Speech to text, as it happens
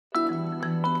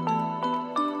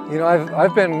You know,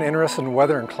 I've been interested in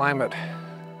weather and climate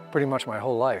pretty much my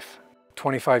whole life.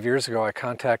 25 years ago, I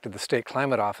contacted the state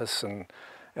climate office and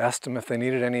asked them if they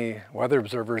needed any weather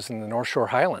observers in the North Shore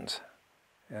Highlands.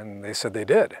 And they said they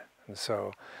did. And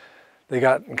so they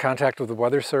got in contact with the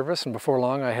Weather Service, and before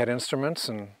long I had instruments,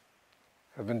 and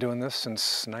I've been doing this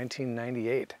since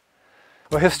 1998.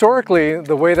 Well, historically,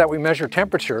 the way that we measure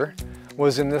temperature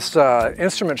was in this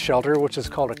instrument shelter, which is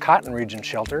called a cotton region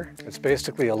shelter. It's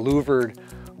basically a louvered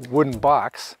wooden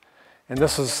box. And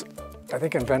this was, I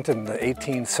think, invented in the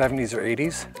 1870s or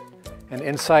 80s. And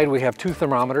inside we have two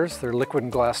thermometers. They're liquid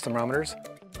and glass thermometers.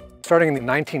 Starting in the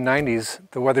 1990s,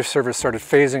 the Weather Service started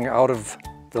phasing out of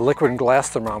the liquid and glass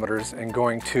thermometers and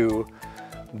going to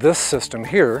this system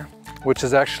here, which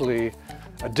is actually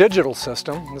a digital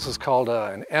system. This is called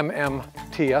an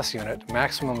MMTS unit,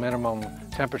 maximum minimum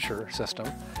temperature system.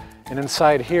 And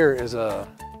inside here is a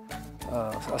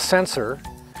sensor,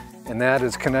 and that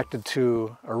is connected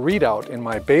to a readout in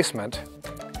my basement,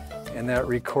 and that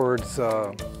records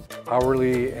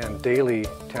hourly and daily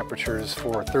temperatures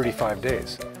for 35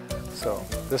 days. So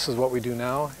this is what we do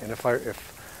now, and if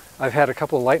I've had a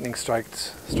couple of lightning strikes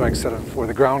where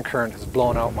the ground current has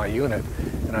blown out my unit,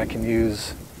 and I can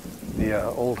use the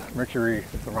old mercury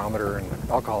thermometer and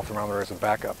alcohol thermometer as a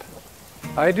backup.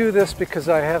 I do this because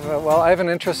I have an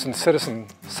interest in citizen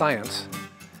science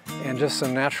and just a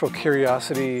natural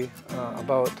curiosity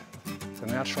about the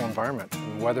natural environment,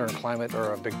 and weather and climate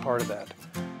are a big part of that.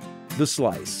 The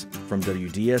Slice from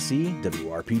WDSE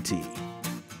WRPT.